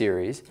KG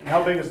series.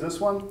 How big is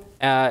this one?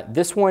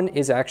 This one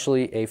is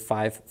actually a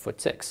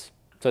 5'6".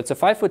 So it's a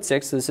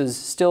 5'6". This is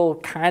still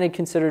kind of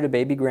considered a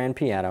baby grand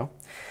piano.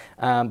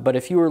 But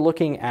if you were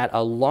looking at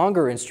a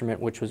longer instrument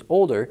which was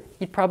older,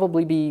 you'd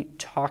probably be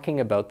talking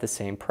about the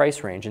same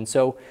price range. And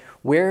so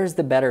where's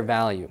the better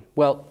value?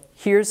 Well,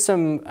 here's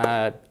some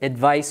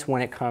advice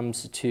when it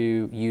comes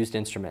to used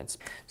instruments.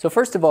 So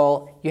first of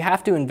all, you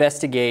have to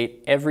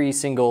investigate every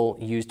single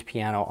used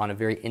piano on a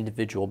very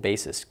individual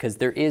basis, because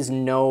there is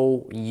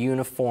no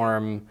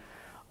uniform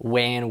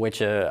way in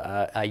which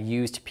a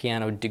used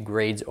piano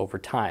degrades over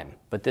time.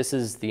 But this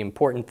is the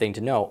important thing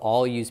to know.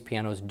 All used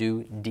pianos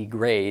do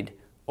degrade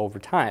over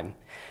time.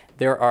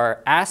 There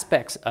are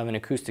aspects of an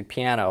acoustic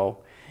piano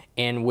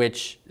in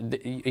which,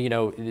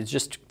 it's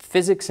just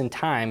physics and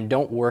time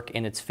don't work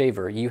in its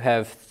favor. You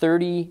have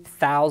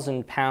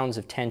 30,000 pounds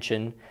of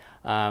tension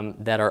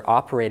that are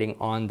operating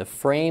on the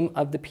frame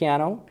of the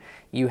piano.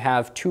 You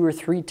have 2 or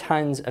 3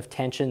 tons of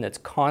tension that's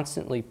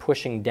constantly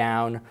pushing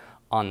down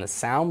on the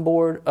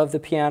soundboard of the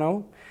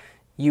piano.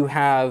 You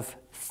have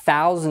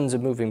thousands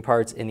of moving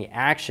parts in the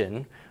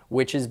action,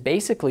 which is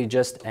basically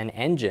just an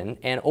engine,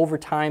 and over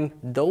time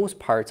those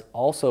parts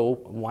also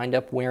wind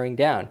up wearing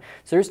down.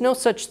 So there's no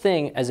such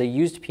thing as a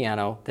used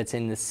piano that's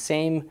in the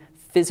same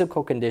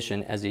physical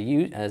condition as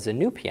a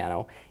new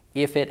piano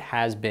if it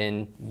has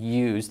been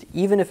used,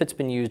 even if it's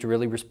been used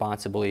really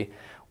responsibly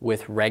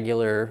with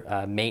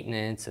regular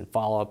maintenance and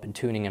follow-up and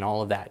tuning and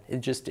all of that.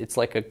 It's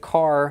like a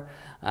car.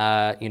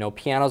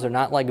 Pianos are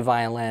not like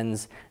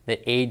violins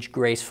that age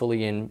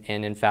gracefully and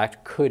in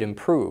fact could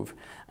improve.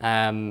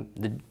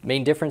 The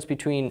main difference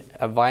between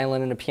a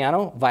violin and a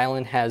piano,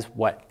 violin has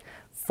what,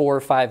 4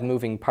 or 5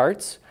 moving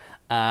parts,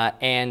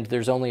 and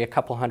there's only a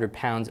couple hundred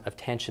pounds of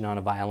tension on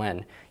a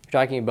violin.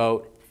 You're talking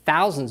about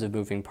thousands of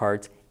moving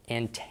parts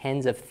and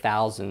tens of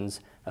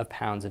thousands of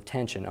pounds of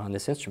tension on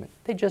this instrument.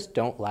 They just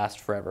don't last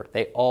forever.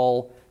 They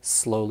all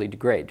slowly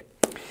degrade.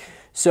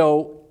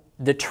 So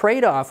the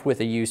trade-off with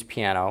a used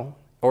piano,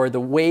 or the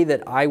way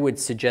that I would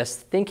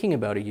suggest thinking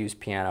about a used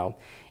piano,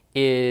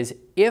 is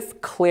if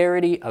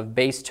clarity of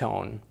bass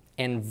tone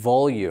and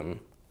volume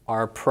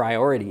are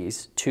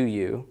priorities to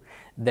you,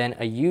 then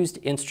a used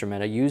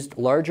instrument,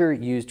 larger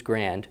used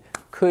grand,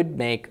 could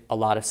make a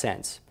lot of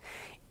sense.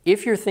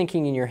 If you're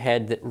thinking in your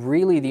head that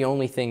really the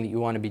only thing that you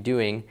want to be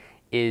doing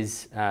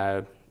is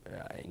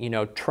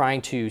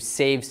trying to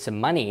save some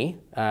money,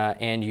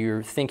 and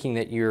you're thinking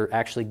that you're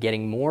actually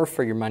getting more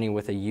for your money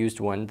with a used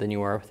one than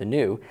you are with a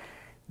new,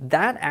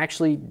 that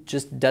actually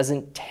just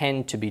doesn't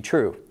tend to be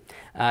true.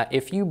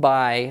 If you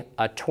buy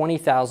a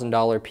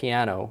 $20,000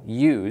 piano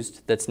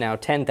used that's now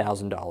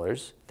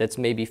 $10,000, that's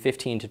maybe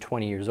 15 to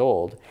 20 years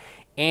old,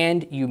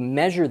 and you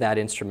measure that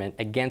instrument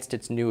against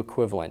its new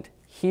equivalent,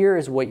 here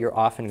is what you're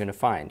often going to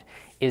find,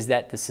 is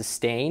that the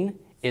sustain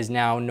is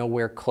now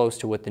nowhere close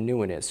to what the new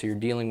one is. So you're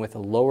dealing with a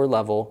lower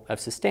level of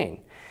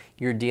sustain.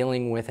 You're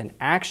dealing with an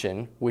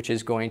action which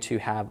is going to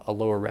have a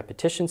lower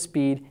repetition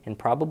speed and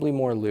probably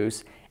more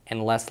loose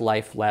and less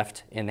life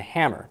left in the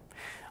hammer.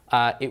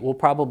 It will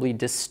probably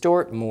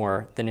distort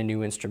more than a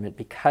new instrument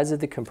because of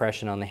the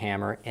compression on the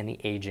hammer and the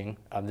aging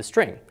of the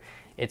string.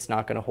 It's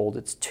not going to hold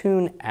its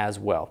tune as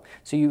well.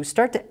 So you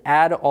start to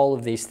add all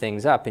of these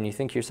things up and you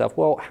think to yourself,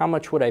 well, how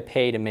much would I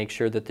pay to make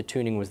sure that the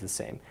tuning was the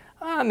same?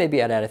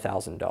 Maybe I'd add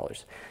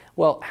 $1,000.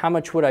 Well, how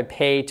much would I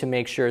pay to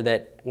make sure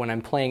that when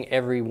I'm playing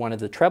every one of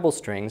the treble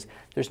strings,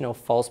 there's no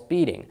false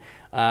beating?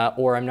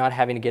 Or I'm not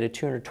having to get a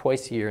tuner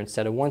twice a year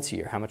instead of once a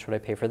year. How much would I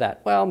pay for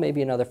that? Well,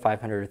 maybe another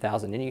 $500 or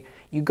 $1,000. And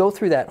you go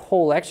through that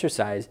whole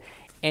exercise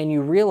and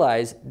you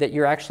realize that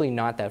you're actually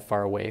not that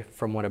far away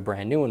from what a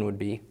brand new one would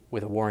be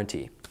with a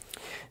warranty.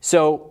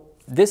 So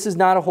this is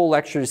not a whole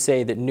lecture to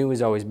say that new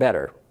is always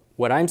better.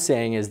 What I'm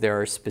saying is there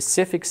are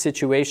specific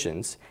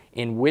situations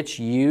in which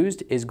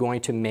used is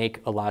going to make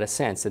a lot of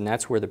sense, and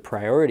that's where the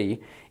priority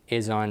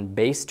is on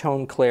bass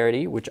tone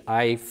clarity, which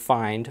I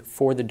find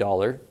for the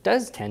dollar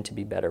does tend to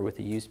be better with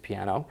a used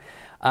piano.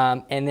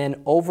 And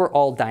then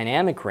overall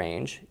dynamic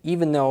range,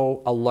 even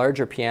though a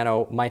larger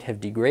piano might have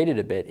degraded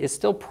a bit, is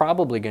still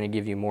probably going to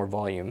give you more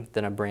volume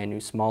than a brand new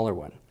smaller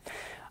one.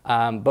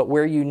 But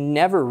where you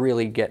never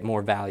really get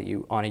more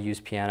value on a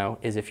used piano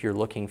is if you're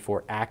looking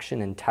for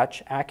action and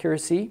touch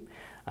accuracy,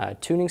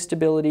 tuning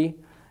stability,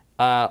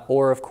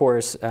 or of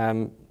course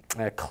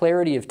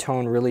clarity of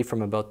tone really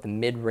from about the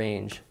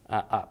mid-range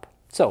up.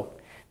 So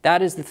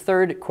that is the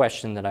third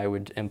question that I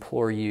would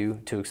implore you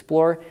to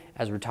explore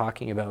as we're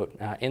talking about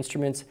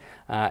instruments.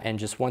 And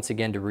just once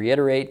again to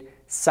reiterate,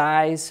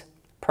 size,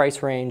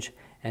 price range,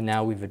 and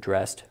now we've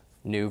addressed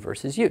new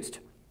versus used.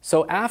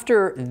 So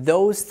after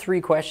those 3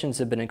 questions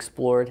have been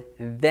explored,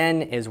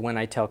 then is when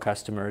I tell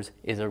customers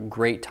is a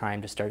great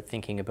time to start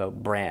thinking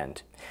about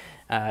brand.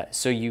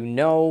 So you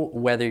know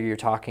whether you're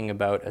talking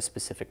about a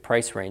specific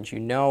price range, you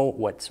know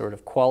what sort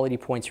of quality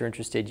points you're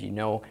interested, you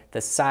know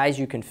the size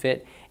you can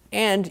fit,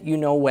 and you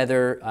know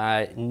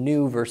whether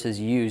new versus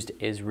used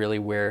is really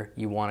where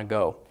you want to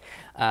go.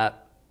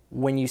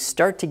 When you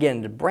start to get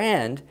into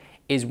brand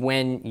is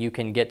when you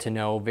can get to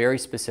know very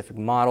specific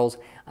models,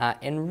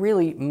 and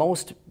really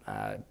most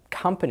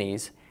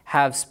companies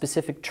have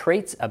specific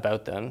traits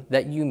about them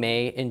that you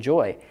may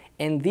enjoy.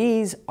 And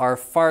these are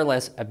far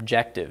less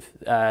objective.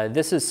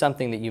 This is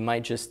something that you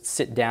might just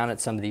sit down at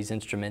some of these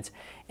instruments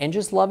and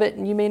just love it,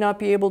 and you may not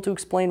be able to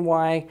explain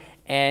why,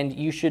 and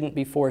you shouldn't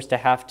be forced to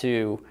have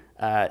to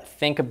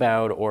think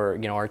about or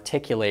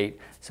articulate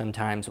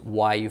sometimes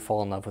why you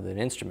fall in love with an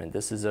instrument.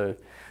 This is a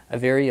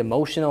very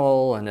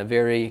emotional and a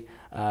very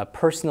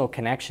personal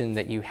connection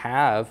that you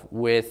have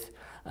with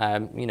a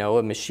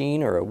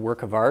machine or a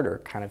work of art, or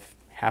kind of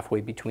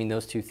halfway between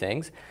those two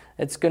things.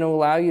 It's going to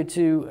allow you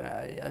to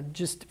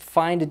just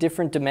find a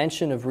different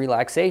dimension of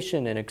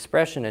relaxation and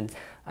expression. And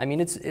I mean,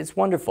 it's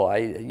wonderful.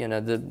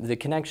 The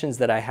connections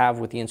that I have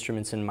with the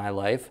instruments in my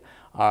life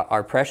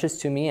are precious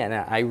to me, and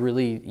I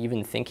really,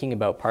 even thinking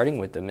about parting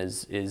with them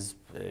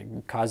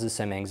causes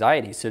some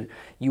anxiety. So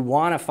you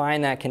want to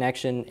find that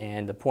connection,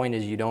 and the point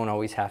is you don't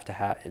always have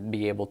to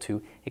be able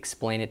to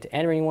explain it to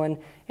anyone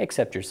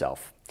except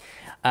yourself.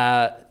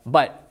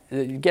 But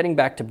getting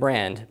back to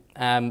brand,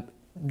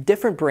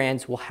 different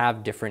brands will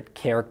have different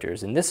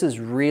characters, and this is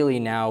really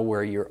now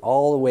where you're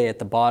all the way at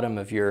the bottom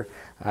of your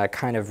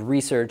kind of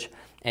research,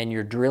 and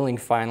you're drilling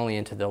finally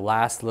into the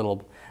last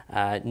little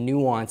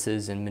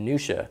nuances and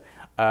minutiae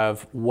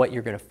of what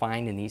you're going to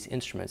find in these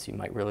instruments you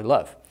might really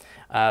love.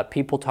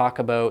 People talk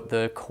about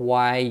the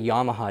Kawai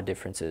Yamaha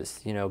differences,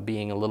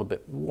 being a little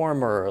bit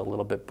warmer, a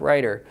little bit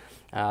brighter.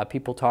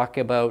 People talk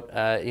about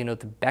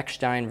the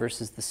Bechstein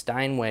versus the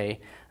Steinway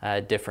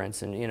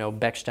difference, and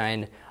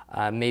Bechstein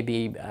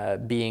maybe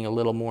being a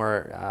little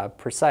more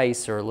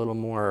precise or a little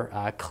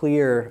more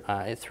clear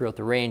throughout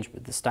the range,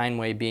 but the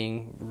Steinway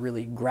being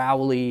really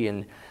growly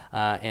and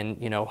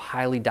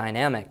highly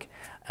dynamic.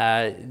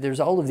 There's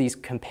all of these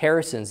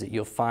comparisons that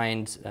you'll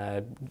find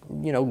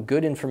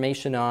good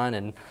information on,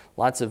 and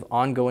lots of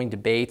ongoing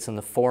debates on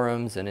the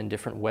forums and in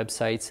different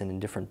websites and in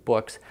different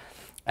books.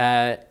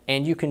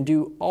 And you can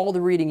do all the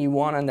reading you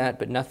want on that,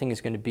 but nothing is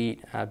going to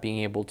beat being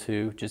able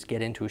to just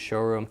get into a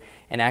showroom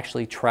and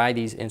actually try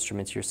these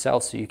instruments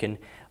yourself, so you can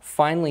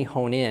finally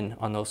hone in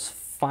on those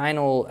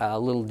final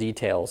little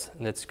details.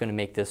 That's going to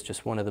make this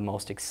just one of the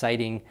most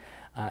exciting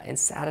and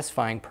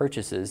satisfying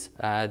purchases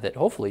that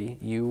hopefully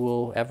you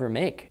will ever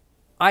make.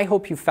 I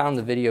hope you found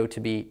the video to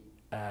be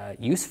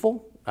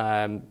useful.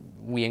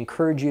 We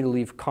encourage you to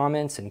leave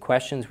comments and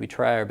questions. We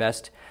try our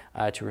best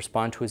to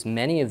respond to as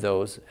many of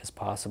those as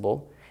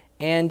possible.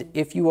 And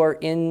if you are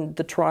in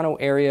the Toronto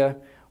area,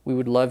 we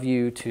would love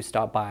you to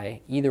stop by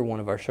either one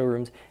of our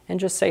showrooms and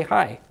just say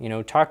hi.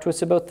 Talk to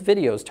us about the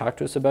videos, talk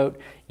to us about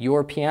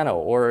your piano,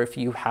 or if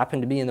you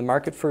happen to be in the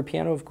market for a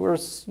piano, of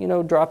course,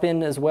 drop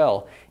in as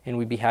well, and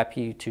we'd be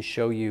happy to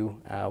show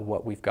you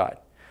what we've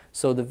got.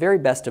 So the very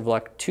best of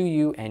luck to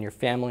you and your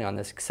family on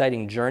this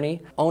exciting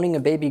journey. Owning a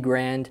baby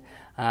grand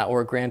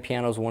or a grand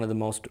piano is one of the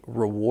most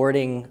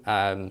rewarding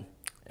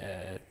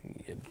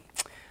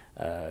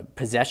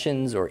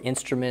possessions or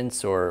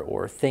instruments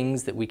or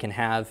things that we can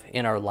have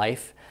in our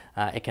life.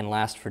 It can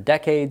last for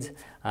decades.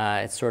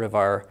 It's sort of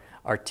our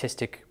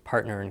artistic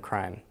partner in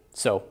crime.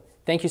 So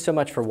thank you so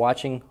much for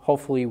watching.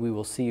 Hopefully we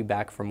will see you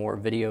back for more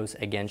videos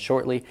again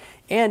shortly.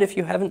 And if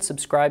you haven't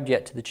subscribed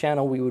yet to the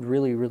channel, we would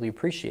really, really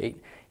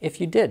appreciate if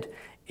you did.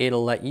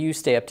 It'll let you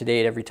stay up to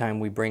date every time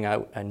we bring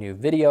out a new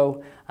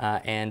video,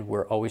 and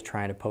we're always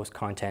trying to post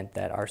content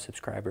that our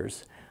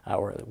subscribers,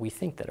 or we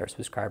think that our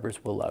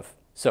subscribers will love.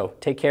 So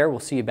take care, we'll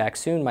see you back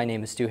soon. My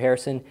name is Stu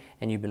Harrison,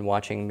 and you've been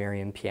watching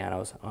Merriam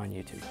Pianos on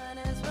YouTube.